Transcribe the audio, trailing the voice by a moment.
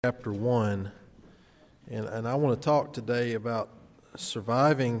Chapter 1, and I want to talk today about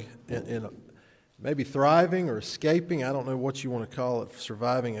surviving in maybe thriving or escaping. I don't know what you want to call it,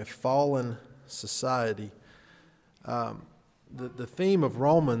 surviving a fallen society. The theme of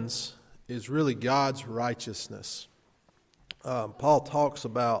Romans is really God's righteousness. Paul talks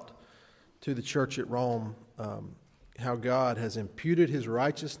about to the church at Rome how God has imputed his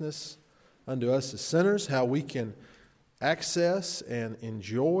righteousness unto us as sinners, how we can access and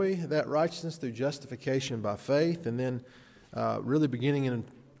enjoy that righteousness through justification by faith. And then really beginning in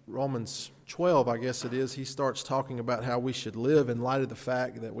Romans 12, I guess it is, he starts talking about how we should live in light of the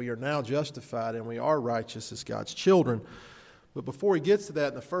fact that we are now justified and we are righteous as God's children. But before he gets to that,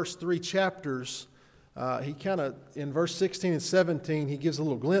 in the first 3 chapters, he kind of, in verse 16 and 17, he gives a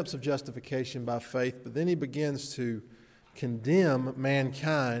little glimpse of justification by faith, but then he begins to condemn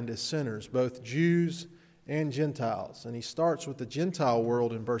mankind as sinners, both Jews and Gentiles. And he starts with the Gentile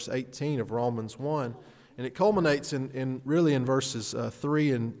world in verse 18 of Romans 1, and it culminates in verses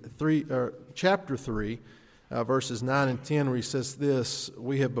chapter 3, verses 9 and 10, where he says this: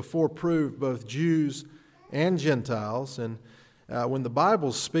 "We have before proved both Jews and Gentiles." And when the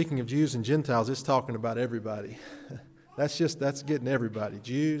Bible's speaking of Jews and Gentiles, it's talking about everybody. That's getting everybody.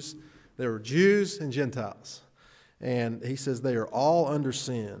 Jews, there were Jews and Gentiles. And he says they are all under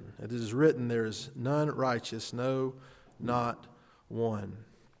sin. It is written, there is none righteous, no, not one.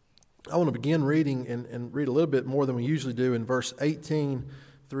 I want to begin reading and read a little bit more than we usually do in verse 18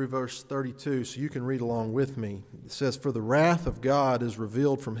 through verse 32, so you can read along with me. It says, "For the wrath of God is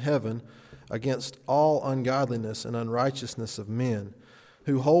revealed from heaven against all ungodliness and unrighteousness of men,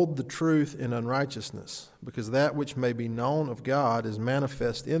 who hold the truth in unrighteousness, because that which may be known of God is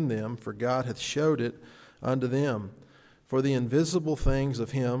manifest in them, for God hath showed it unto them. For the invisible things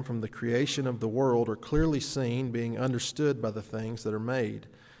of him from the creation of the world are clearly seen, being understood by the things that are made,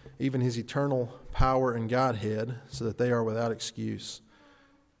 even his eternal power and Godhead, so that they are without excuse.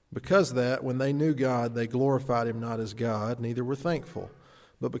 Because that, when they knew God, they glorified him not as God, neither were thankful,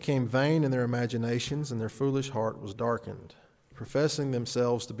 but became vain in their imaginations, and their foolish heart was darkened. Professing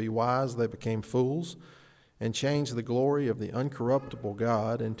themselves to be wise, they became fools, and changed the glory of the uncorruptible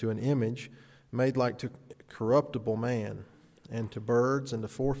God into an image made like to corruptible man, and to birds, and to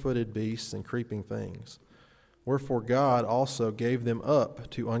four-footed beasts, and creeping things. Wherefore God also gave them up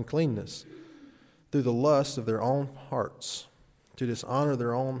to uncleanness, through the lust of their own hearts, to dishonor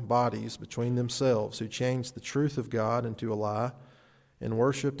their own bodies between themselves, who changed the truth of God into a lie, and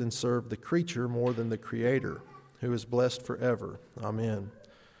worshipped and served the creature more than the Creator, who is blessed forever. Amen.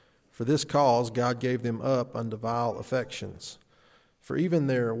 For this cause God gave them up unto vile affections. For even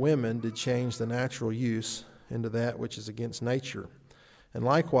their women did change the natural use into that which is against nature. And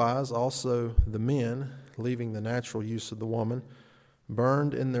likewise also the men, leaving the natural use of the woman,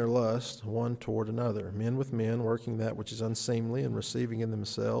 burned in their lust one toward another, men with men, working that which is unseemly, and receiving in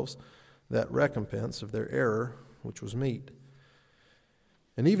themselves that recompense of their error which was meet.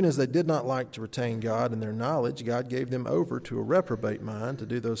 And even as they did not like to retain God in their knowledge, God gave them over to a reprobate mind to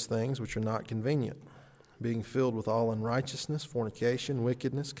do those things which are not convenient, being filled with all unrighteousness, fornication,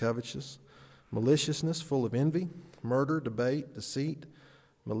 wickedness, covetousness, maliciousness, full of envy, murder, debate, deceit,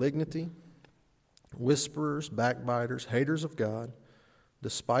 malignity, whisperers, backbiters, haters of God,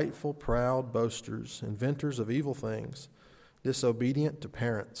 despiteful, proud, boasters, inventors of evil things, disobedient to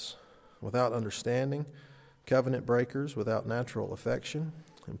parents, without understanding, covenant breakers, without natural affection,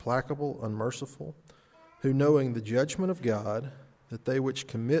 implacable, unmerciful, who knowing the judgment of God, that they which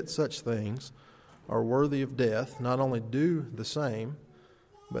commit such things are worthy of death, not only do the same,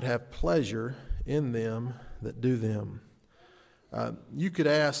 but have pleasure in them that do them." You could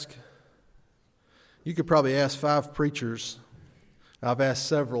probably ask 5 preachers, I've asked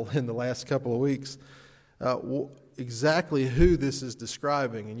several in the last couple of weeks, exactly who this is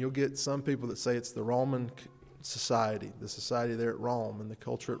describing. And you'll get some people that say it's the Roman society, the society there at Rome and the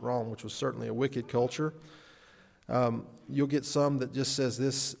culture at Rome, which was certainly a wicked culture. You'll get some that just says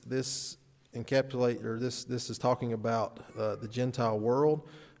this encapsulate, or this is talking about the Gentile world.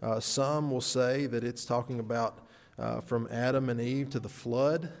 Some will say that it's talking about from Adam and Eve to the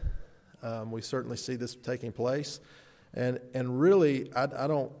flood. We certainly see this taking place. And really, I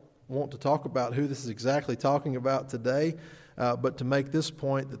don't want to talk about who this is exactly talking about today, but to make this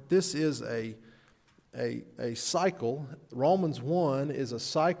point that this is a cycle. Romans 1 is a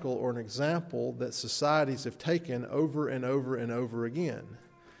cycle or an example that societies have taken over and over and over again.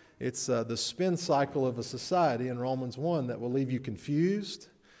 It's the spin cycle of a society in Romans 1 that will leave you confused,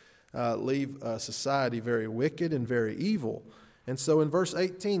 leave society very wicked and very evil. And so in verse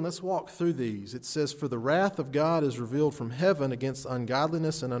 18, let's walk through these. It says, "For the wrath of God is revealed from heaven against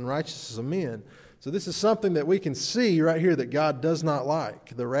ungodliness and unrighteousness of men." So this is something that we can see right here that God does not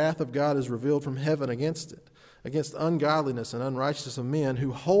like. The wrath of God is revealed from heaven against it, against ungodliness and unrighteousness of men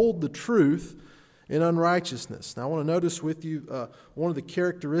who hold the truth in unrighteousness. Now I want to notice with you one of the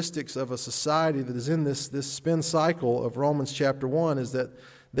characteristics of a society that is in this spin cycle of Romans chapter 1 is that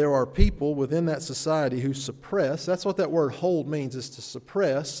there are people within that society who suppress, that's what that word hold means, is to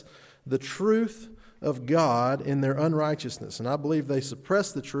suppress the truth of God in their unrighteousness. And I believe they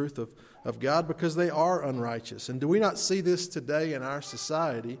suppress the truth of God because they are unrighteous. And do we not see this today in our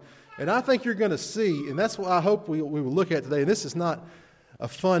society? And I think you're going to see, and that's what I hope we will look at today. And this is not a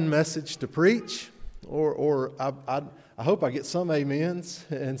fun message to preach, or I hope I get some amens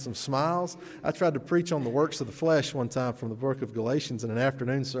and some smiles. I tried to preach on the works of the flesh one time from the book of Galatians in an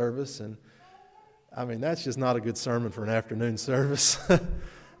afternoon service, and I mean, that's just not a good sermon for an afternoon service.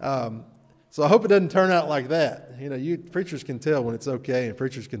 So I hope it doesn't turn out like that. You know, preachers can tell when it's okay, and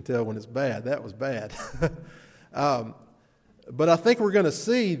preachers can tell when it's bad. That was bad. But I think we're going to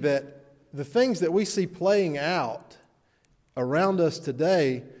see that the things that we see playing out around us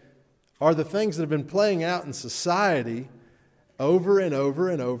today are the things that have been playing out in society over and over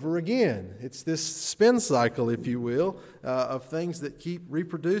and over again. It's this spin cycle, if you will, of things that keep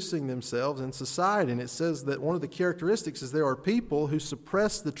reproducing themselves in society. And it says that one of the characteristics is there are people who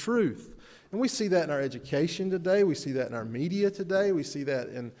suppress the truth. And we see that in our education today. We see that in our media today. We see that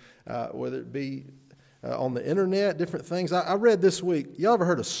in whether it be on the internet, different things. I read this week, y'all ever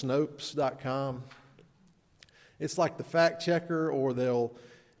heard of Snopes.com? It's like the fact checker, or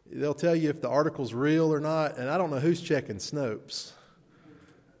they'll tell you if the article's real or not, and I don't know who's checking Snopes,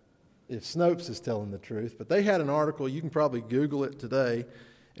 if Snopes is telling the truth, but they had an article, you can probably Google it today,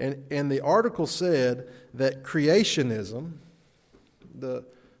 and the article said that creationism, the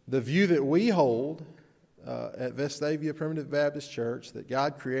view that we hold at Vestavia Primitive Baptist Church, that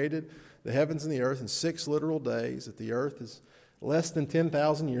God created the heavens and the earth in 6 literal days, that the earth is less than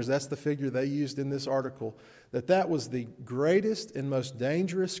 10,000 years, that's the figure they used in this article, that was the greatest and most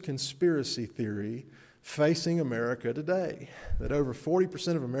dangerous conspiracy theory facing America today. That over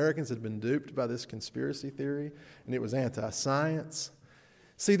 40% of Americans had been duped by this conspiracy theory, and it was anti-science.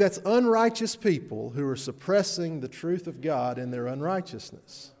 See, that's unrighteous people who are suppressing the truth of God in their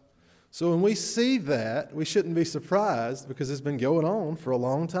unrighteousness. So when we see that, we shouldn't be surprised because it's been going on for a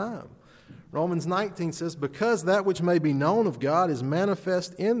long time. Romans 19 says, "Because that which may be known of God is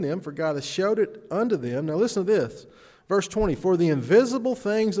manifest in them, for God has showed it unto them." Now listen to this. Verse 20, "For the invisible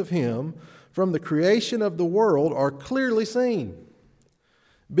things of Him from the creation of the world are clearly seen,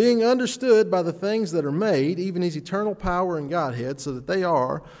 being understood by the things that are made, even His eternal power and Godhead, so that they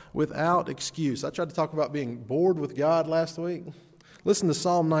are without excuse." I tried to talk about being bored with God last week. Listen to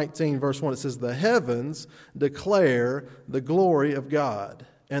Psalm 19, verse 1. It says, "The heavens declare the glory of God,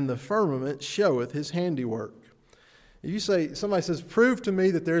 and the firmament showeth His handiwork." If somebody says, "Prove to me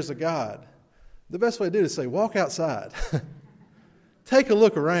that there's a God," the best way to do it is say, walk outside. Take a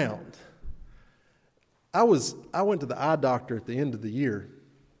look around. I went to the eye doctor at the end of the year.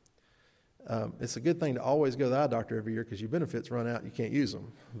 It's a good thing to always go to the eye doctor every year because your benefits run out and you can't use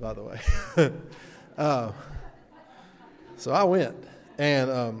them, by the way. So I went,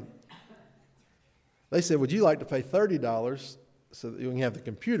 and they said, "Would you like to pay $30 so that you can have the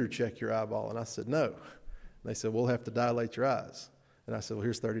computer check your eyeball?" And I said, "No." And they said, "We'll have to dilate your eyes." And I said, "Well,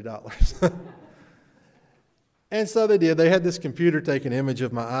 here's $30. And so they did. They had this computer take an image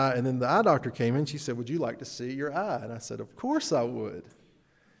of my eye, and then the eye doctor came in. She said, "Would you like to see your eye?" And I said, "Of course I would."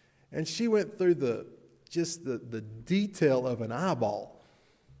 And she went through the detail of an eyeball.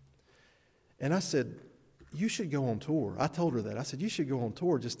 And I said, "You should go on tour." I told her that. I said, "You should go on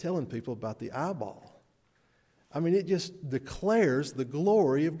tour just telling people about the eyeball." I mean, it just declares the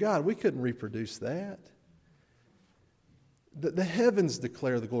glory of God. We couldn't reproduce that. The heavens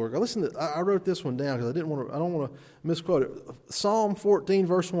declare the glory of God. Listen, I wrote this one down because I don't want to misquote it. Psalm 14,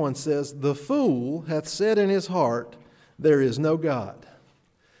 verse 1 says, "The fool hath said in his heart, there is no God."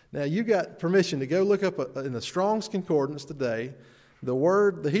 Now, you got permission to go look up in the Strong's Concordance today,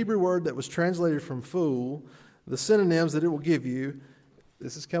 the Hebrew word that was translated from fool, the synonyms that it will give you.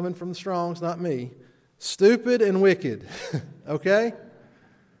 This is coming from the Strong's, not me. Stupid and wicked. Okay?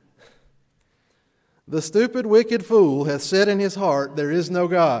 "The stupid, wicked fool hath said in his heart, there is no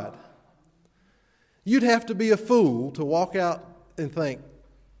God." You'd have to be a fool to walk out and think,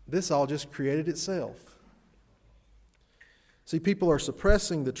 this all just created itself. See, people are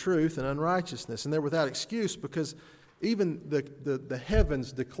suppressing the truth and unrighteousness, and they're without excuse because even the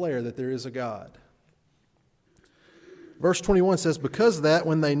heavens declare that there is a God. Verse 21 says, because of that,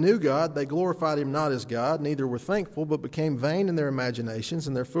 when they knew God, they glorified him not as God, neither were thankful, but became vain in their imaginations,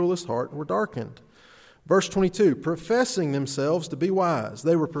 and their foolish heart were darkened. Verse 22, professing themselves to be wise.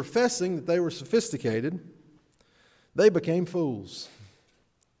 They were professing that they were sophisticated. They became fools.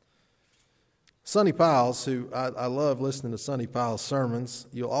 Sonny Piles, who I love listening to Sonny Piles' sermons.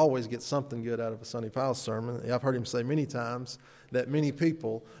 You'll always get something good out of a Sonny Piles sermon. I've heard him say many times that many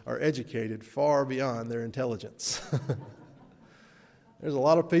people are educated far beyond their intelligence. There's a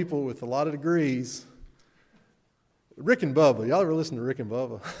lot of people with a lot of degrees. Rick and Bubba, y'all ever listen to Rick and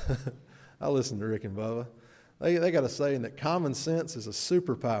Bubba? I listen to Rick and Bubba. They got a saying that common sense is a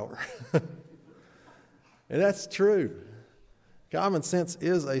superpower. And that's true. Common sense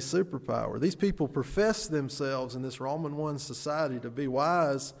is a superpower. These people profess themselves in this Roman 1 society to be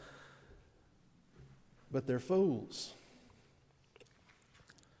wise, but they're fools.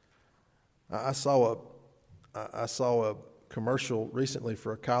 I saw a commercial recently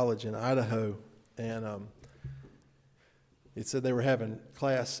for a college in Idaho, and it said they were having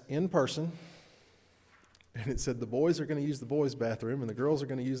class in person, and it said the boys are going to use the boys' bathroom and the girls are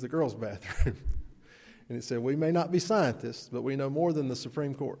going to use the girls' bathroom. And it said, we may not be scientists, but we know more than the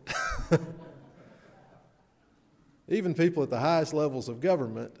Supreme Court. Even people at the highest levels of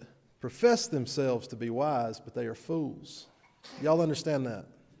government profess themselves to be wise, but they are fools. Y'all understand that?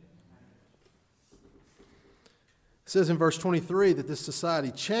 It says in verse 23 that this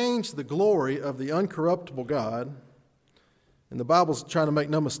society changed the glory of the uncorruptible God. And the Bible's trying to make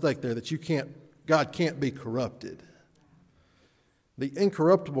no mistake there that God can't be corrupted. The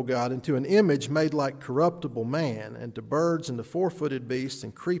incorruptible God into an image made like corruptible man, and to birds and to four-footed beasts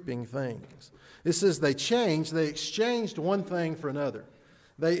and creeping things. It says they exchanged one thing for another.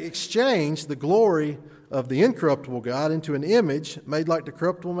 They exchanged the glory of the incorruptible God into an image made like the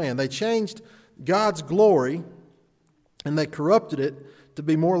corruptible man. They changed God's glory and they corrupted it to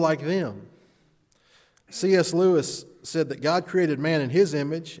be more like them. C.S. Lewis said that God created man in his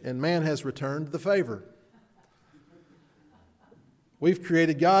image, and man has returned the favor. We've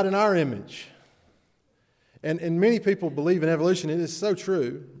created God in our image. And many people believe in evolution. It is so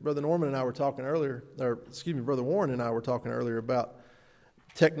true. Brother Norman and I were talking earlier, Brother Warren and I were talking earlier about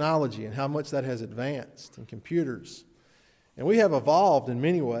technology and how much that has advanced in computers. And we have evolved in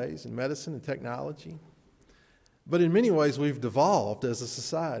many ways in medicine and technology. But in many ways, we've devolved as a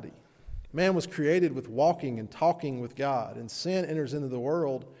society. Man was created with walking and talking with God, and sin enters into the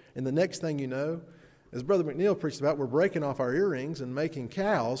world, and the next thing you know, as Brother McNeil preached about, we're breaking off our earrings and making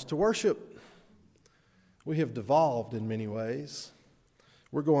cows to worship. We have devolved in many ways.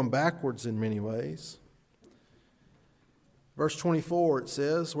 We're going backwards in many ways. Verse 24, it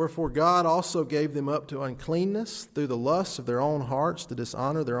says, wherefore God also gave them up to uncleanness through the lusts of their own hearts to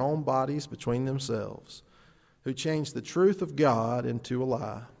dishonor their own bodies between themselves, who changed the truth of God into a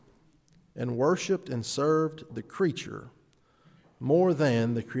lie, and worshipped and served the creature more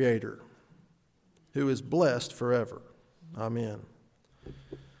than the Creator, who is blessed forever. Amen.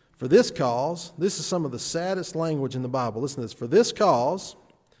 For this cause, this is some of the saddest language in the Bible. Listen to this. For this cause,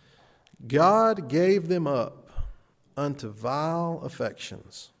 God gave them up unto vile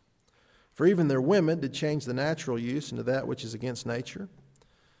affections. For even their women did change the natural use into that which is against nature.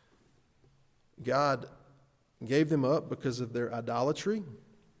 God gave them up because of their idolatry.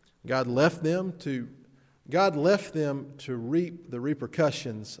 God left them to reap the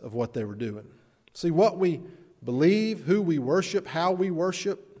repercussions of what they were doing. See, what we believe, who we worship, how we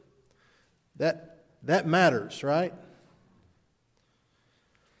worship, that matters, right?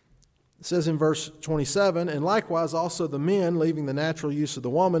 It says in verse 27, and likewise also the men, leaving the natural use of the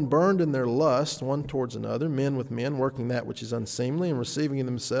woman, burned in their lust one towards another, men with men, working that which is unseemly, and receiving in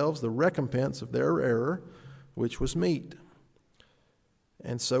themselves the recompense of their error, which was meat.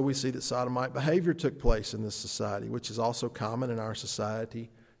 And so we see that sodomite behavior took place in this society, which is also common in our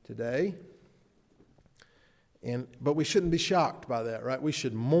society today. But we shouldn't be shocked by that, right? We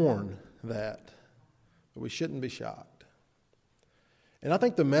should mourn that, but we shouldn't be shocked. And I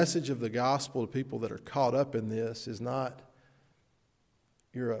think the message of the gospel to people that are caught up in this is not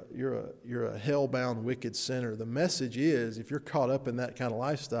you're a hell-bound wicked sinner. The message is, if you're caught up in that kind of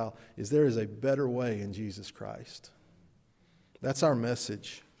lifestyle, is there is a better way in Jesus Christ. That's our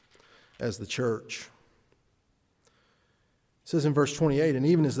message as the church. It says in verse 28, and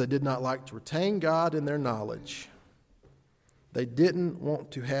even as they did not like to retain God in their knowledge, they didn't want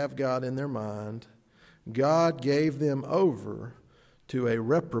to have God in their mind, God gave them over to a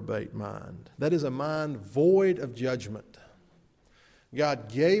reprobate mind. That is a mind void of judgment.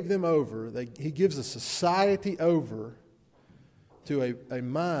 God gave them over. He gives a society over to a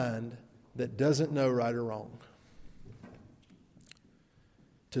mind that doesn't know right or wrong.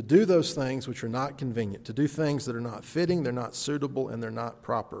 to do those things which are not convenient, to do things that are not fitting, they're not suitable, and they're not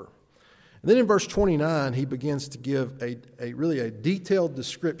proper. And then in verse 29, he begins to give a really detailed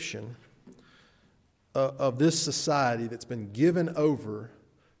description of this society that's been given over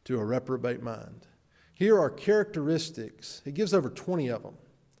to a reprobate mind. Here are characteristics, he gives over 20 of them,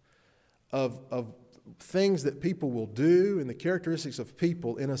 of things that people will do and the characteristics of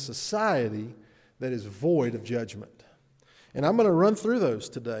people in a society that is void of judgment. And I'm going to run through those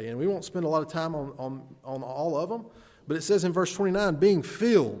today, and we won't spend a lot of time on all of them, but it says in verse 29, being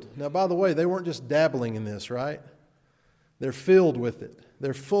filled. Now, by the way, they weren't just dabbling in this, right? They're filled with it.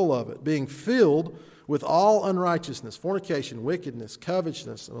 They're full of it. Being filled with all unrighteousness, fornication, wickedness,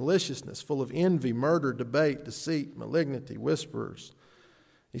 covetousness, maliciousness, full of envy, murder, debate, deceit, malignity, whisperers.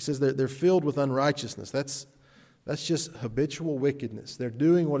 He says they're filled with unrighteousness. That's just habitual wickedness. They're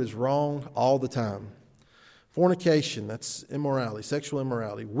doing what is wrong all the time. Fornication, that's immorality, sexual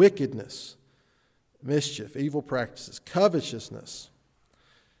immorality. Wickedness, mischief, evil practices. Covetousness.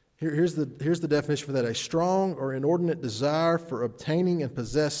 Here's the definition for that. A strong or inordinate desire for obtaining and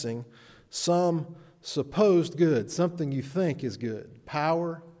possessing some supposed good, something you think is good.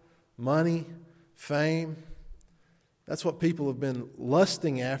 Power, money, fame. That's what people have been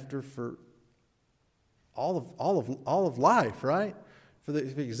lusting after for all of life, right? For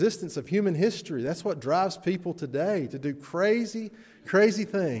the existence of human history. That's what drives people today to do crazy, crazy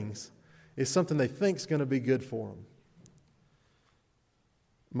things. Is something they think is going to be good for them.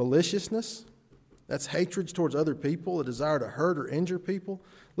 Maliciousness, that's hatred towards other people, a desire to hurt or injure people.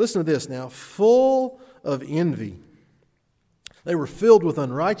 Listen to this now, full of envy. They were filled with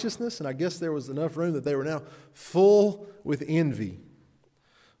unrighteousness, and I guess there was enough room that they were now full with envy.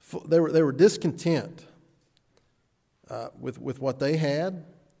 They were discontent with what they had.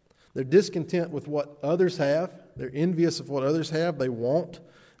 They're discontent with what others have. They're envious of what others have. They want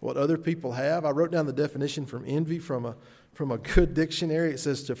what other people have. I wrote down the definition from envy from a good dictionary. It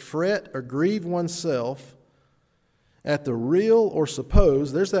says to fret or grieve oneself at the real or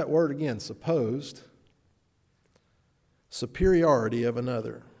supposed, there's that word again, supposed, superiority of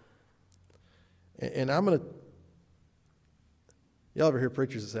another. And I'm going to, y'all ever hear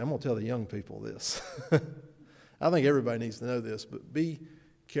preachers that say, I'm going to tell the young people this. I think everybody needs to know this, but be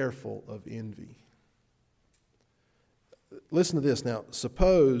careful of envy. Listen to this now.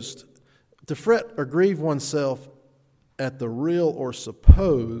 Supposed, to fret or grieve oneself at the real or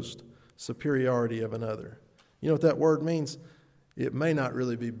supposed superiority of another. You know what that word means? It may not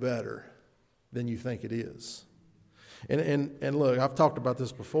really be better than you think it is. And look, I've talked about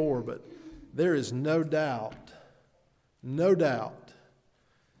this before, but there is no doubt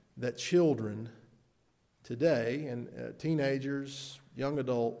that children today and teenagers, young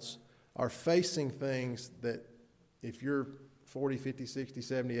adults are facing things that if you're 40, 50, 60,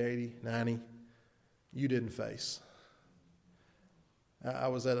 70, 80, 90, you didn't face. I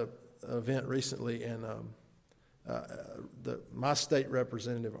was at an event recently, and my state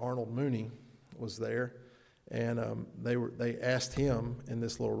representative, Arnold Mooney, was there, and they asked him in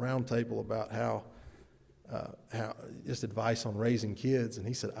this little round table about how just advice on raising kids, and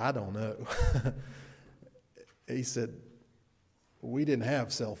he said, I don't know. He said, we didn't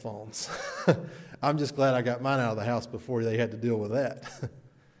have cell phones. I'm just glad I got mine out of the house before they had to deal with that.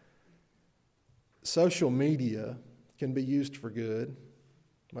 Social media can be used for good,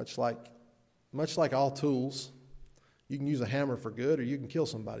 much like all tools. You can use a hammer for good, or you can kill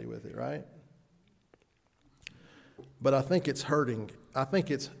somebody with it, right? But I think it's hurting. I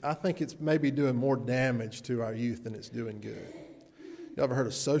think it's maybe doing more damage to our youth than it's doing good. You ever heard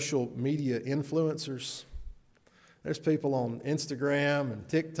of social media influencers? There's people on Instagram and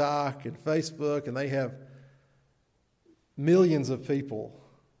TikTok and Facebook, and they have millions of people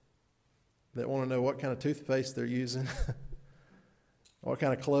that want to know what kind of toothpaste they're using, what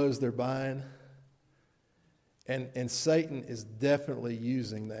kind of clothes they're buying. And Satan is definitely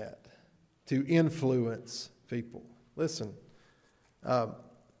using that to influence people. Listen, to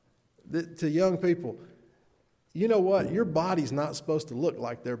young people, you know what? Your body's not supposed to look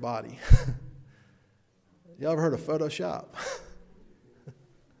like their body. Y'all ever heard of Photoshop?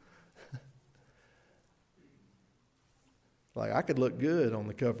 Like, I could look good on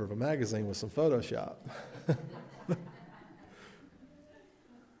the cover of a magazine with some Photoshop.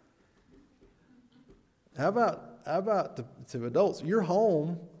 How about to adults? Your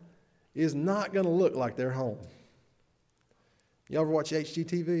home is not going to look like their home. Y'all ever watch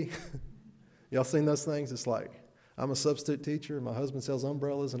HGTV? Y'all seen those things? It's like, I'm a substitute teacher, my husband sells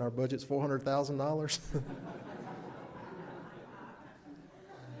umbrellas, and our budget's $400,000.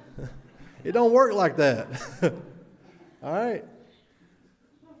 It don't work like that. All right?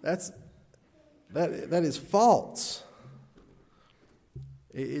 That is false.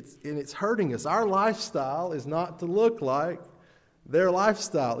 It's hurting us. Our lifestyle is not to look like their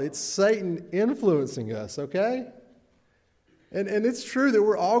lifestyle. It's Satan influencing us, okay? And it's true that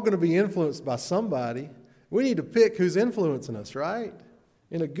we're all going to be influenced by somebody. We need to pick who's influencing us, right?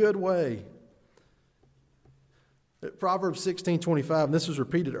 In a good way. Proverbs 16:25, and this was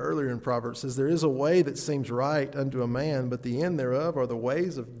repeated earlier in Proverbs, says, "There is a way that seems right unto a man, but the end thereof are the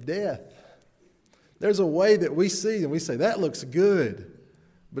ways of death." There's a way that we see and we say, that looks good,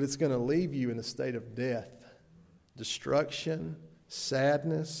 but it's going to leave you in a state of death, destruction,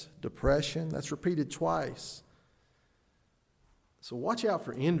 sadness, depression. That's repeated twice. So watch out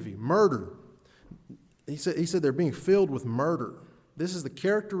for envy, murder. He said they're being filled with murder. This is the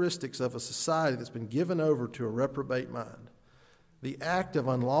characteristics of a society that's been given over to a reprobate mind. The act of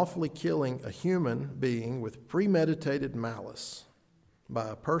unlawfully killing a human being with premeditated malice by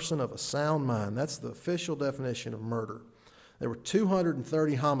a person of a sound mind. That's the official definition of murder. There were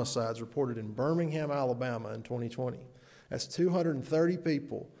 230 homicides reported in Birmingham, Alabama in 2020. That's 230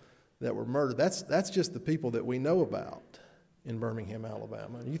 people that were murdered. That's just the people that we know about in Birmingham,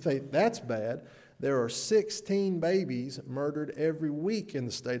 Alabama. And you think that's bad. There are 16 babies murdered every week in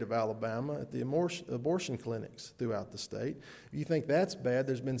the state of Alabama at the abortion clinics throughout the state. If you think that's bad,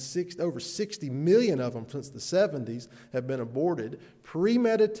 there's been over 60 million of them since the 70s have been aborted.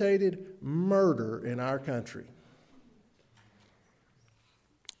 Premeditated murder in our country.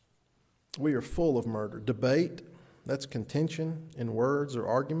 We are full of murder. Debate, that's contention in words or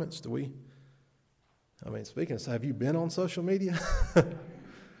arguments. Speaking of, have you been on social media?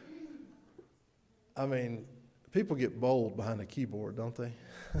 People get bold behind a keyboard, don't they?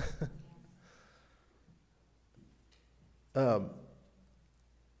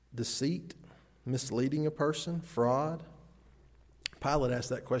 Deceit, misleading a person, fraud. Pilate asked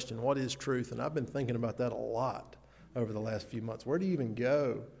that question, what is truth? And I've been thinking about that a lot over the last few months. Where do you even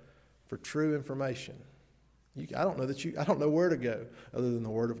go for true information? I don't know where to go other than the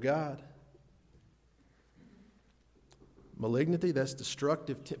Word of God. Malignity, that's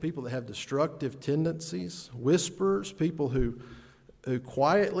destructive, people that have destructive tendencies. Whisperers, people who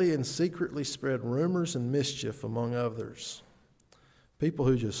quietly and secretly spread rumors and mischief among others. People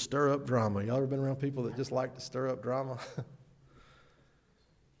who just stir up drama. Y'all ever been around people that just like to stir up drama?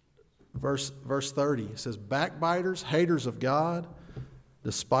 Verse 30, it says, backbiters, haters of God,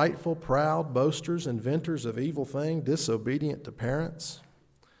 despiteful, proud, boasters, inventors of evil things, disobedient to parents.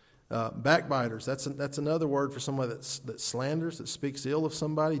 Backbiters, that's another word for someone that slanders, that speaks ill of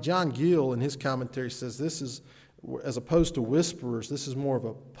somebody. John Gill, in his commentary, says this is, as opposed to whisperers, this is more of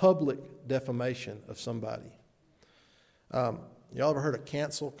a public defamation of somebody. Y'all ever heard of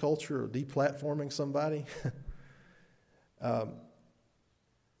cancel culture or deplatforming somebody?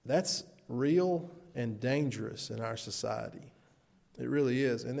 That's real and dangerous in our society. It really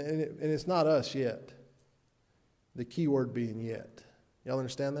is. And it's not us yet. The key word being yet. Y'all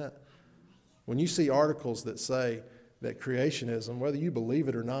understand that? When you see articles that say that creationism, whether you believe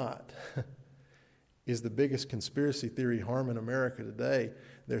it or not, is the biggest conspiracy theory harming America today,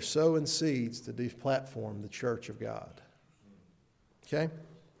 they're sowing seeds to deplatform the church of God. Okay?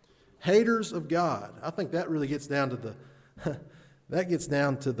 Haters of God. I think that really gets down to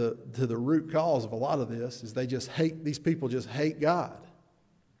the root cause of a lot of this, is these people just hate God.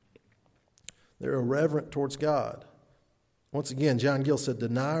 They're irreverent towards God. Once again, John Gill said,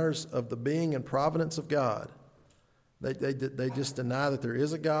 deniers of the being and providence of God. They just deny that there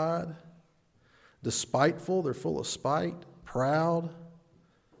is a God. Despiteful, they're full of spite. Proud,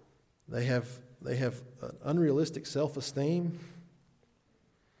 they have an unrealistic self-esteem.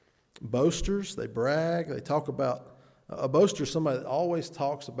 Boasters, they brag. They talk about, a boaster is somebody that always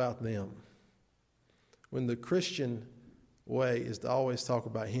talks about them, when the Christian way is to always talk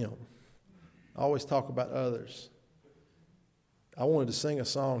about him, always talk about others. I wanted to sing a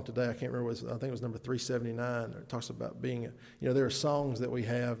song today. I can't remember what it was. I think it was number 379. It talks about being, there are songs that we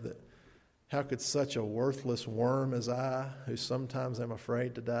have that, how could such a worthless worm as I, who sometimes am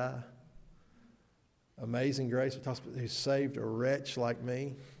afraid to die, Amazing Grace, it talks about who saved a wretch like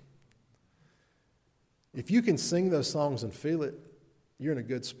me. If you can sing those songs and feel it, you're in a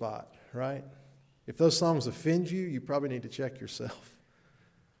good spot, right? If those songs offend you, you probably need to check yourself.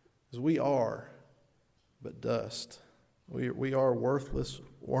 Because we are but dust. We are worthless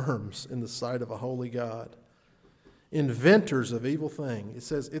worms in the sight of a holy God. Inventors of evil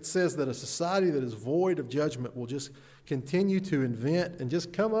things. It says that a society that is void of judgment will just continue to invent and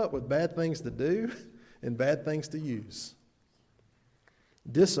just come up with bad things to do and bad things to use.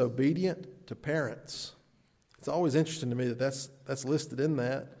 Disobedient to parents. It's always interesting to me that that's listed in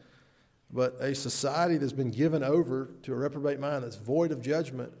that. But a society that's been given over to a reprobate mind that's void of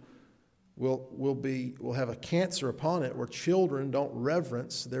judgment will have a cancer upon it where children don't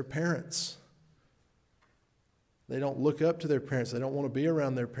reverence their parents. They don't look up to their parents. They don't want to be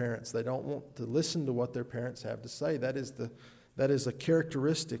around their parents. They don't want to listen to what their parents have to say. That is a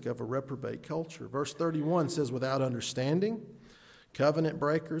characteristic of a reprobate culture. Verse 31 says, without understanding, covenant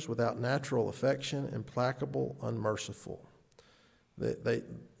breakers, without natural affection, implacable, unmerciful.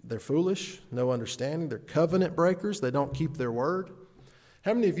 They're foolish, no understanding. They're covenant breakers. They don't keep their word.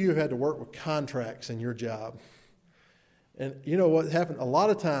 How many of you have had to work with contracts in your job? And you know what happened? A lot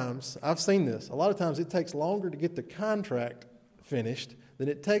of times, I've seen this, a lot of times it takes longer to get the contract finished than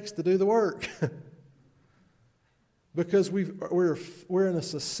it takes to do the work. Because we're in a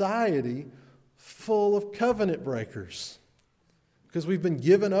society full of covenant breakers. Because we've been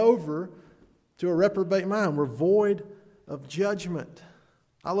given to a reprobate mind. We're void of judgment.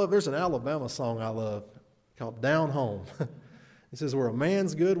 There's an Alabama song I love called Down Home. It says, where a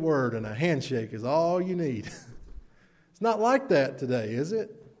man's good word and a handshake is all you need. It's not like that today, is it?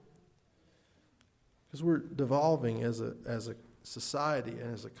 Because we're devolving as a society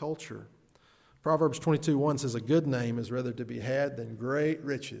and as a culture. Proverbs 22:1 says, a good name is rather to be had than great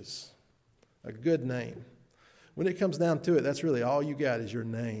riches. A good name. When it comes down to it, that's really all you got is your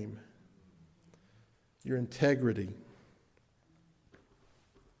name, your integrity.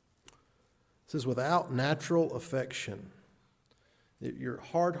 It says, without natural affection, you're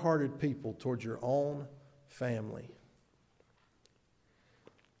hard-hearted people towards your own family.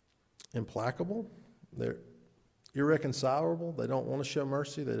 Implacable, they're irreconcilable, they don't want to show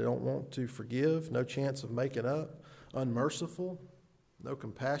mercy, they don't want to forgive, no chance of making up, unmerciful, no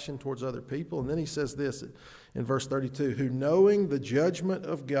compassion towards other people. And then he says this in verse 32, who knowing the judgment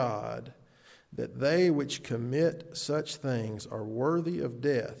of God, that they which commit such things are worthy of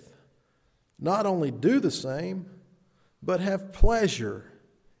death, not only do the same, but have pleasure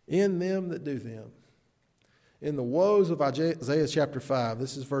in them that do them. In the woes of Isaiah chapter 5,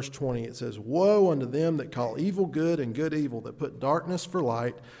 this is verse 20, it says, woe unto them that call evil good and good evil, that put darkness for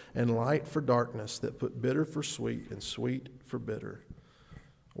light and light for darkness, that put bitter for sweet and sweet for bitter.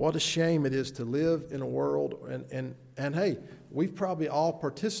 What a shame it is to live in a world, and hey, we've probably all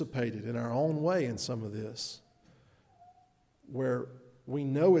participated in our own way in some of this, where we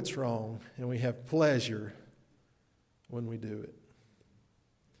know it's wrong and we have pleasure when we do it.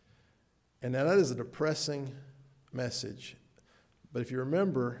 And now that is a depressing message. But if you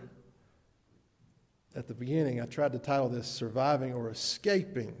remember, at the beginning, I tried to title this Surviving or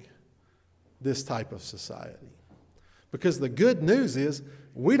Escaping This Type of Society. Because the good news is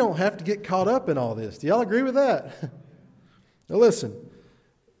we don't have to get caught up in all this. Do y'all agree with that? Now listen,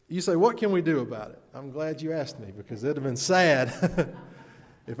 you say, what can we do about it? I'm glad you asked me, because it would have been sad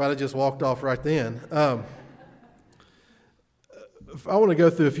if I'd have just walked off right then. I want to go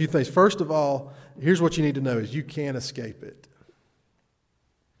through a few things. First of all, here's what you need to know is you can't escape it.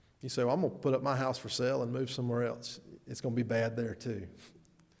 You say, well, I'm going to put up my house for sale and move somewhere else. It's going to be bad there too.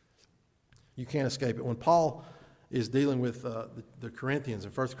 You can't escape it. When Paul is dealing with the Corinthians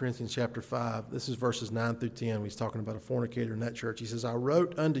in 1 Corinthians chapter 5, this is verses 9 through 10. He's talking about a fornicator in that church. He says, I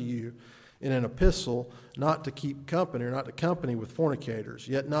wrote unto you in an epistle not to keep company or not to company with fornicators,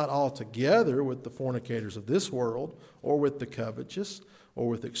 yet not altogether with the fornicators of this world, or with the covetous, or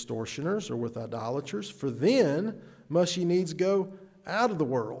with extortioners, or with idolaters, for then must ye needs go out of the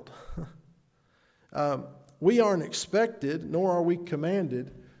world. We aren't expected, nor are we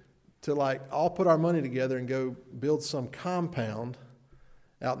commanded to all put our money together and go build some compound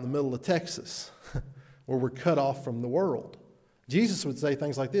out in the middle of Texas where we're cut off from the world. Jesus would say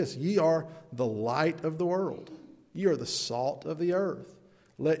things like this, ye are the light of the world. Ye are the salt of the earth.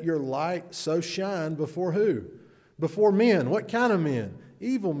 Let your light so shine before who? Before men. What kind of men?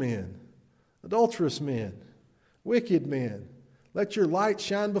 Evil men, adulterous men, wicked men. Let your light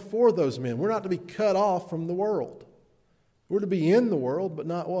shine before those men. We're not to be cut off from the world. We're to be in the world, but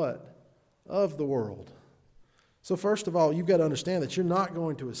not what? Of the world. So first of all, you've got to understand that you're not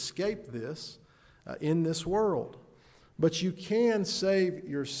going to escape this in this world. But you can save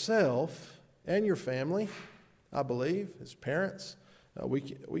yourself and your family, I believe, as parents. As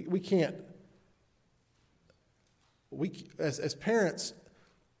parents,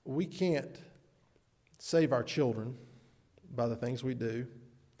 we can't save our children by the things we do.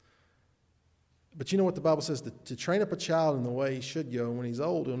 But you know what the Bible says? To train up a child in the way he should go, and when he's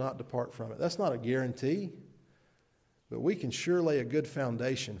old, he'll not depart from it. That's not a guarantee, but we can sure lay a good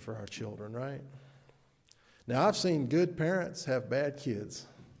foundation for our children, right? Now, I've seen good parents have bad kids.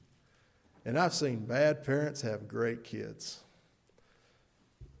 And I've seen bad parents have great kids.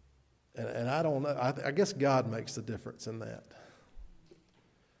 And I don't know. I guess God makes the difference in that.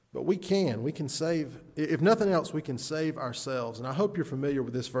 But we can save, if nothing else, we can save ourselves. And I hope you're familiar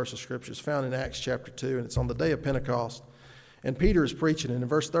with this verse of Scripture. It's found in Acts chapter 2, and it's on the day of Pentecost. And Peter is preaching, and in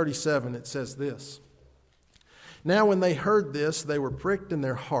verse 37 it says this. Now when they heard this, they were pricked in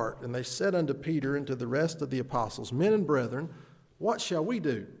their heart, and they said unto Peter and to the rest of the apostles, Men and brethren, what shall we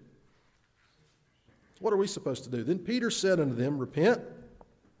do? What are we supposed to do? Then Peter said unto them, Repent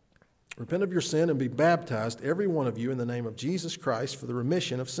of your sin and be baptized, every one of you, in the name of Jesus Christ for the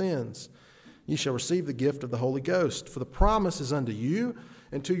remission of sins. Ye shall receive the gift of the Holy Ghost. For the promise is unto you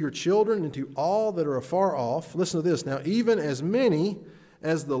and to your children and to all that are afar off. Listen to this. Now, even as many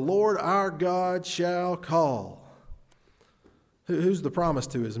as the Lord our God shall call. Who's the promise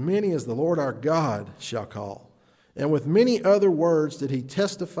to? As many as the Lord our God shall call. And with many other words did he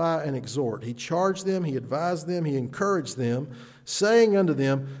testify and exhort. He charged them, he advised them, he encouraged them, saying unto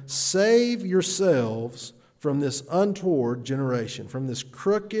them, Save yourselves from this untoward generation, from this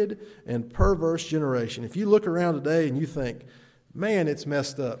crooked and perverse generation. If you look around today and you think, man, it's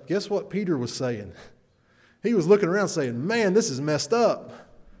messed up, guess what Peter was saying? He was looking around saying, man, this is messed up.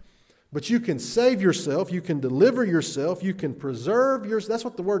 But you can save yourself, you can deliver yourself, you can preserve yourself. That's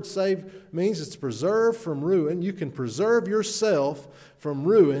what the word save means. It's preserve from ruin. You can preserve yourself from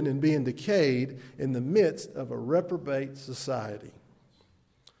ruin and being decayed in the midst of a reprobate society.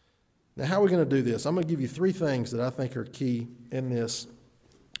 Now, how are we going to do this? I'm going to give you three things that I think are key in this,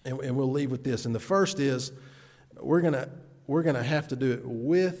 and we'll leave with this. And the first is we're going to have to do it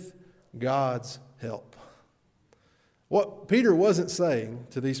with God's help. What Peter wasn't saying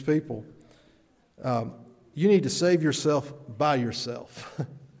to these people, you need to save yourself by yourself.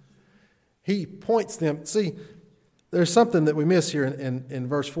 He points them. See, there's something that we miss here in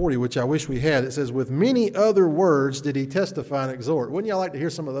verse 40, which I wish we had. It says, with many other words did he testify and exhort. Wouldn't y'all like to hear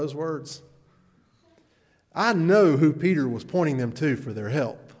some of those words? I know who Peter was pointing them to for their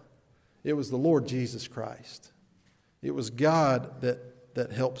help. It was the Lord Jesus Christ. It was God that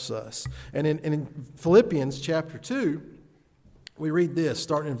helps us. And in Philippians chapter 2, we read this,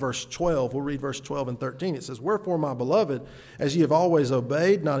 starting in verse 12. We'll read verse 12 and 13. It says, Wherefore, my beloved, as ye have always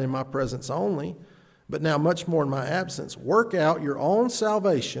obeyed, not in my presence only, but now much more in my absence, work out your own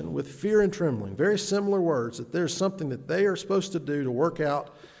salvation with fear and trembling. Very similar words, that there's something that they are supposed to do to work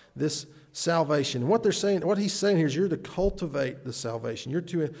out this salvation. And what he's saying here is you're to cultivate the salvation. You're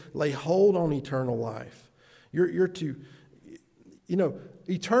to lay hold on eternal life. You're to...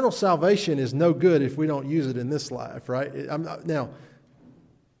 eternal salvation is no good if we don't use it in this life, right? Now,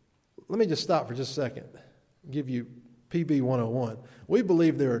 let me just stop for just a second. Give you PB 101. We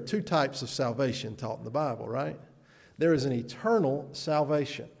believe there are two types of salvation taught in the Bible, right? There is an eternal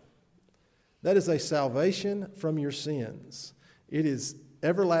salvation. That is a salvation from your sins. It is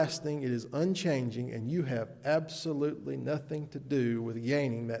everlasting, it is unchanging, and you have absolutely nothing to do with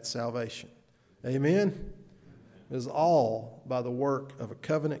gaining that salvation. Amen? It is all by the work of a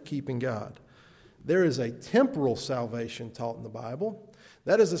covenant-keeping God. There is a temporal salvation taught in the Bible.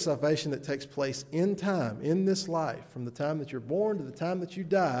 That is a salvation that takes place in time, in this life, from the time that you're born to the time that you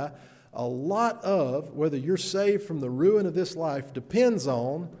die. A lot of whether you're saved from the ruin of this life depends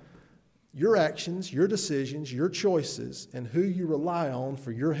on your actions, your decisions, your choices, and who you rely on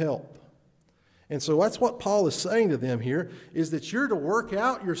for your help. And so that's what Paul is saying to them here, is that you're to work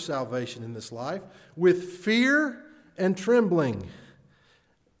out your salvation in this life with fear and trembling.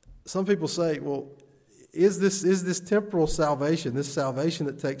 Some people say, well, is this temporal salvation, this salvation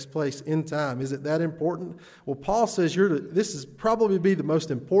that takes place in time, is it that important? Well, Paul says this is probably be the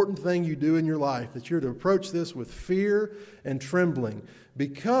most important thing you do in your life, that you're to approach this with fear and trembling,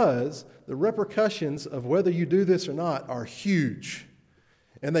 because the repercussions of whether you do this or not are huge.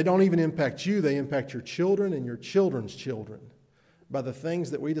 And they don't even impact you, they impact your children and your children's children. By the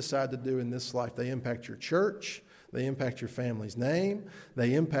things that we decide to do in this life, they impact your church, they impact your family's name,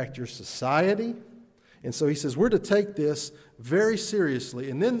 they impact your society. And so he says we're to take this very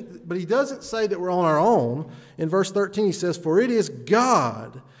seriously. But he doesn't say that we're on our own. In verse 13 he says, For it is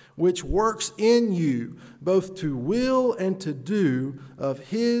God which works in you both to will and to do of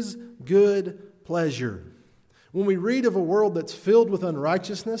his good pleasure. When we read of a world that's filled with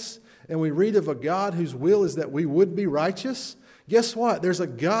unrighteousness, and we read of a God whose will is that we would be righteous, guess what? There's a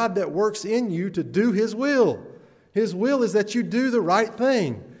God that works in you to do his will. His will is that you do the right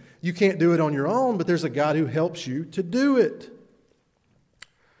thing. You can't do it on your own, but there's a God who helps you to do it.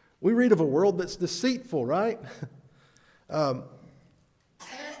 We read of a world that's deceitful, right?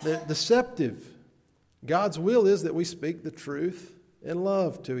 Deceptive. God's will is that we speak the truth in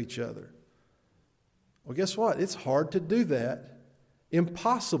love to each other. Well, guess what? It's hard to do that.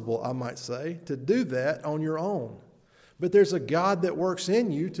 Impossible, I might say, to do that on your own. But there's a God that works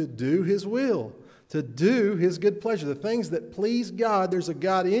in you to do His will, to do His good pleasure. The things that please God, there's a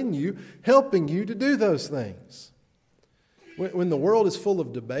God in you helping you to do those things. When the world is full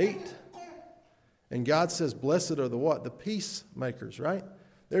of debate, and God says, blessed are the what? The peacemakers, right?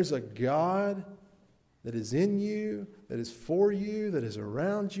 There's a God that is in you, that is for you, that is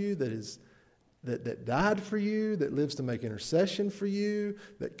around you, that died for you, that lives to make intercession for you,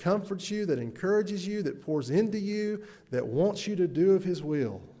 that comforts you, that encourages you, that pours into you, that wants you to do of His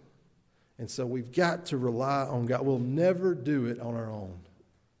will. And so we've got to rely on God. We'll never do it on our own.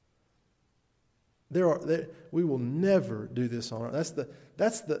 We will never do this on our own.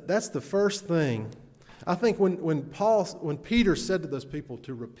 That's the first thing. I think when Peter said to those people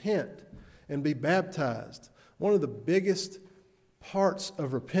to repent and be baptized, one of the biggest parts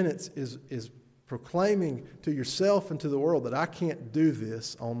of repentance is proclaiming to yourself and to the world that I can't do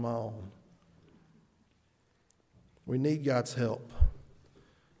this on my own. We need God's help.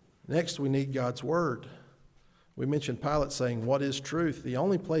 Next, we need God's word. We mentioned Pilate saying, "What is truth?" The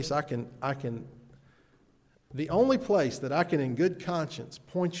only place that I can in good conscience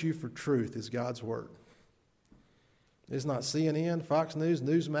point you for truth is God's word. It's not CNN, Fox News,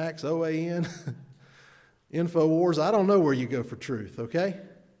 Newsmax, OAN, InfoWars. I don't know where you go for truth, okay?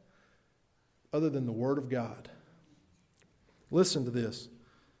 Other than the Word of God. Listen to this.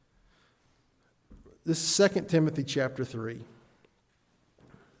 This is 2 Timothy chapter 3.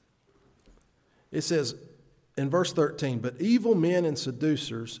 It says in verse 13, "But evil men and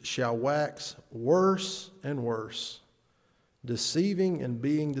seducers shall wax worse and worse, deceiving and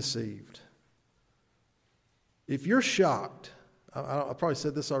being deceived." If you're shocked, I probably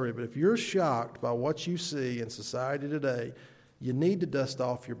said this already, but if you're shocked by what you see in society today, you need to dust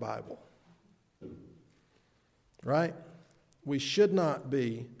off your Bible. Right? We should not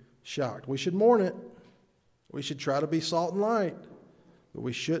be shocked. We should mourn it. We should try to be salt and light, but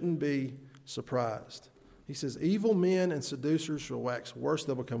we shouldn't be surprised. He says, evil men and seducers shall wax worse.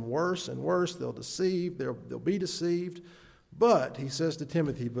 They'll become worse and worse. They'll deceive. They'll be deceived. But, he says to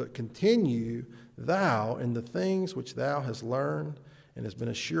Timothy, but continue thou in the things which thou hast learned and hast been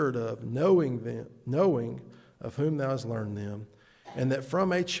assured of, knowing of whom thou hast learned them, and that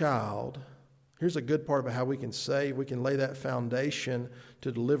from a child, here's a good part about how we can lay that foundation to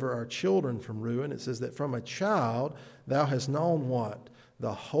deliver our children from ruin. It says that from a child thou hast known what?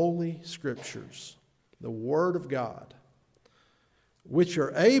 The Holy Scriptures, the Word of God, which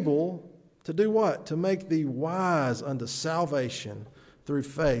are able to do what? To make thee wise unto salvation through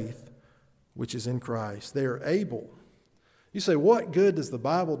faith which is in Christ. They are able. You say, what good does the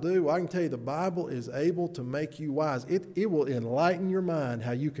Bible do? Well, I can tell you the Bible is able to make you wise. It will enlighten your mind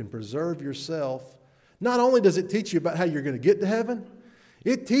how you can preserve yourself. Not only does it teach you about how you're going to get to heaven,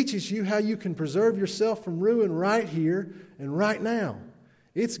 it teaches you how you can preserve yourself from ruin right here and right now.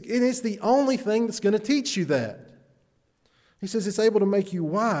 It's the only thing that's going to teach you that. He says it's able to make you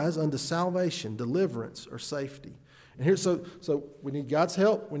wise unto salvation, deliverance, or safety. And here, so we need God's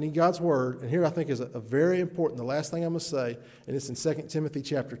help, we need God's word, and here I think is a very important, the last thing I'm going to say, and it's in 2 Timothy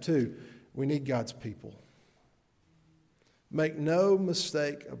chapter 2, we need God's people. Make no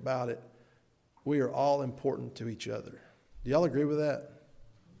mistake about it, we are all important to each other. Do y'all agree with that?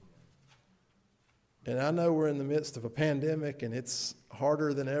 And I know we're in the midst of a pandemic, and it's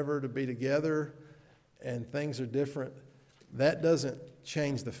harder than ever to be together, and things are different. That doesn't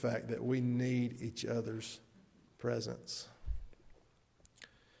change the fact that we need each other's presence.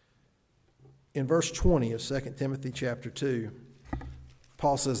 In verse 20 of 2 Timothy chapter 2,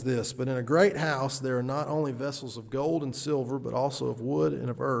 Paul says this, "But in a great house there are not only vessels of gold and silver, but also of wood and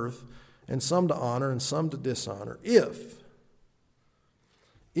of earth, and some to honor and some to dishonor. If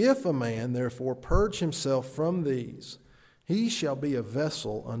a man therefore purge himself from these, he shall be a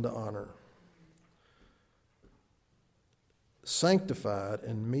vessel unto honor, sanctified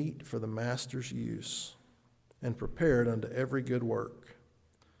and meet for the master's use, and prepared unto every good work."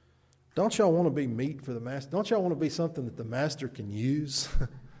 Don't y'all want to be meat for the master? Don't y'all want to be something that the master can use?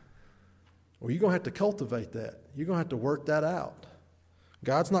 Well, you're going to have to cultivate that. You're going to have to work that out.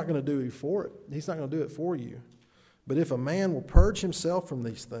 God's not going to do it for it. He's not going to do it for you. But if a man will purge himself from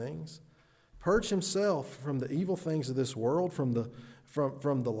these things, purge himself from the evil things of this world, from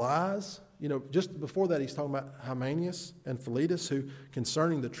the lies. You know, just before that he's talking about Hymenaeus and Philetus, who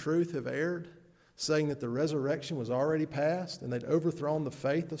concerning the truth have erred, saying that the resurrection was already past and they'd overthrown the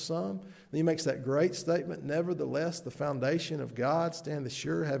faith of some. Then he makes that great statement, "Nevertheless, the foundation of God standeth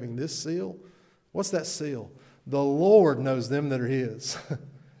sure, having this seal." What's that seal? The Lord knows them that are his.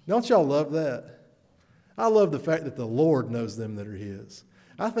 Don't y'all love that? I love the fact that the Lord knows them that are His.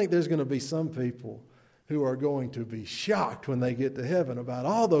 I think there's going to be some people who are going to be shocked when they get to heaven about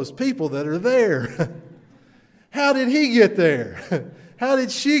all those people that are there. How did he get there? How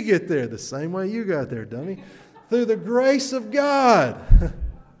did she get there? The same way you got there, dummy. Through the grace of God.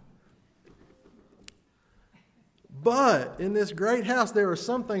 But in this great house, there are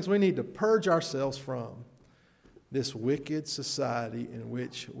some things we need to purge ourselves from. This wicked society in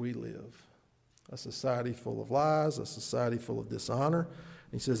which we live. A society full of lies, a society full of dishonor.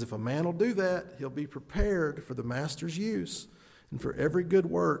 He says if a man will do that, he'll be prepared for the master's use and for every good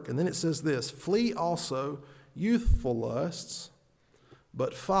work. And then it says this, flee also youthful lusts,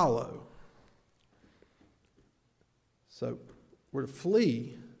 but follow. So we're to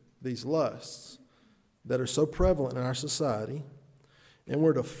flee these lusts that are so prevalent in our society, and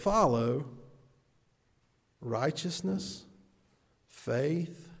we're to follow righteousness,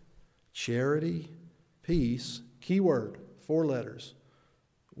 faith, charity, peace, keyword, 4 letters,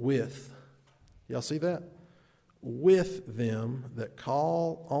 with. Y'all see that? With them that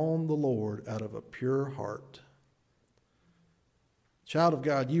call on the Lord out of a pure heart. Child of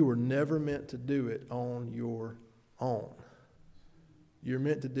God, you were never meant to do it on your own. You're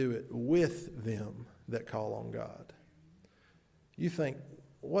meant to do it with them that call on God. You think,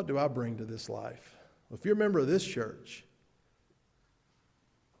 what do I bring to this life? Well, if you're a member of this church,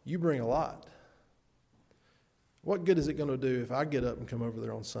 you bring a lot. What good is it going to do if I get up and come over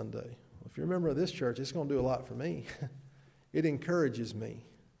there on Sunday? Well, if you're a member of this church, it's going to do a lot for me. It encourages me.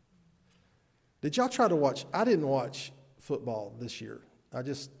 Did y'all try to watch? I didn't watch football this year. I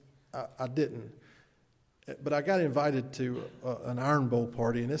didn't. But I got invited to an Iron Bowl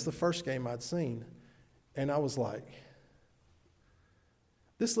party, and it's the first game I'd seen. And I was like,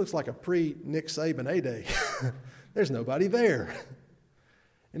 this looks like a pre-Nick Saban A-Day. There's nobody there.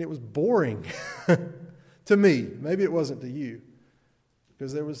 And it was boring to me. Maybe it wasn't to you,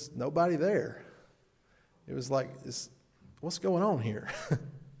 because there was nobody there. It was like, what's going on here?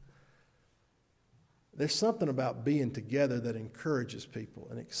 There's something about being together that encourages people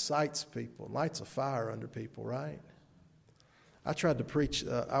and excites people, and lights a fire under people, right? I tried to preach,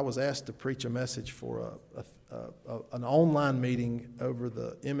 I was asked to preach a message for an online meeting over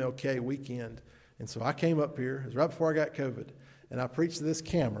the MLK weekend. And so I came up here, it was right before I got COVID, and I preached to this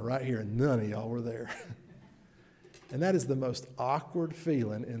camera right here, and none of y'all were there. And that is the most awkward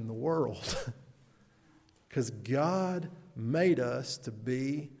feeling in the world. Because God made us to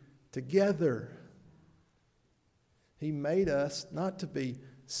be together. He made us not to be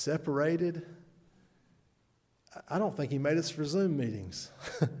separated. I don't think He made us for Zoom meetings.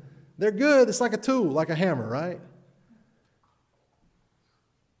 They're good. It's like a tool, like a hammer, right?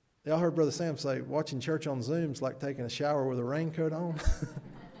 Y'all heard Brother Sam say, watching church on Zoom is like taking a shower with a raincoat on.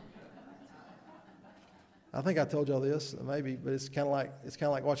 I think I told y'all this, maybe, but it's kind of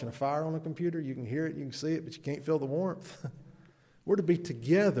like watching a fire on a computer. You can hear it, you can see it, but you can't feel the warmth. We're to be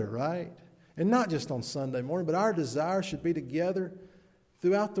together, right? And not just on Sunday morning, but our desire should be together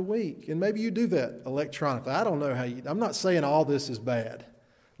throughout the week. And maybe you do that electronically. I don't know how I'm not saying all this is bad.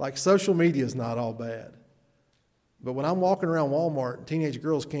 Like social media is not all bad. But when I'm walking around Walmart and teenage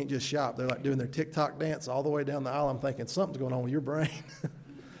girls can't just shop, they're like doing their TikTok dance all the way down the aisle, I'm thinking something's going on with your brain.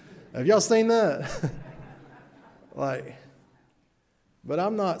 Have y'all seen that? But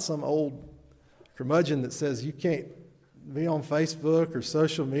I'm not some old curmudgeon that says you can't be on Facebook or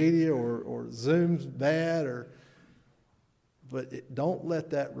social media or Zoom's bad, but don't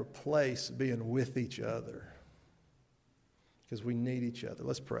let that replace being with each other, because we need each other.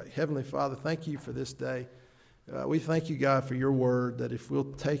 Let's pray. Heavenly Father, thank you for this day. We thank you, God, for your word, that if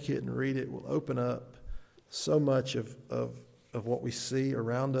we'll take it and read it, we'll open up so much of what we see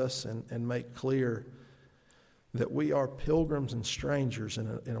around us and make clear that we are pilgrims and strangers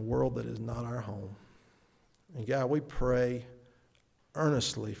in a world that is not our home. And God, we pray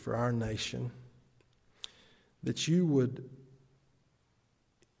earnestly for our nation that you would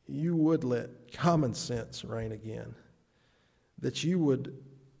let common sense reign again, that you would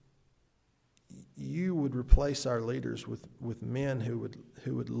replace our leaders with men who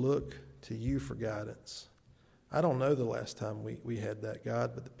would look to you for guidance. I don't know the last time we had that,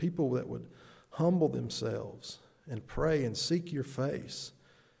 God, but the people that would humble themselves and pray and seek your face.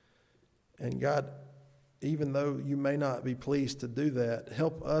 And God, even though you may not be pleased to do that,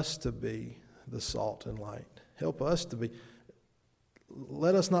 help us to be the salt and light. Help us to be.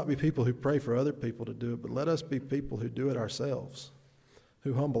 Let us not be people who pray for other people to do it, but let us be people who do it ourselves,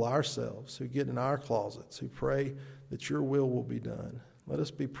 who humble ourselves, who get in our closets, who pray that your will be done. Let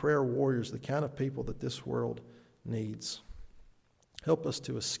us be prayer warriors, the kind of people that this world needs. Help us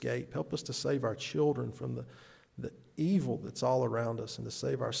to escape. Help us to save our children from the evil that's all around us and to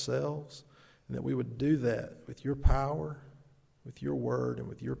save ourselves, and that we would do that with your power, with your word, and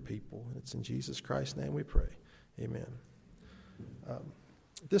with your people. And it's in Jesus Christ's name we pray. Amen.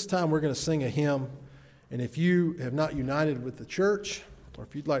 At this time, we're going to sing a hymn. And if you have not united with the church, or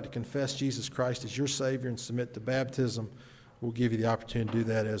if you'd like to confess Jesus Christ as your Savior and submit to baptism, we'll give you the opportunity to do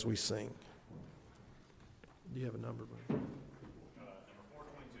that as we sing. Do you have a number, buddy? Number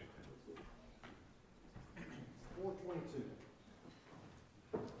 422. 422.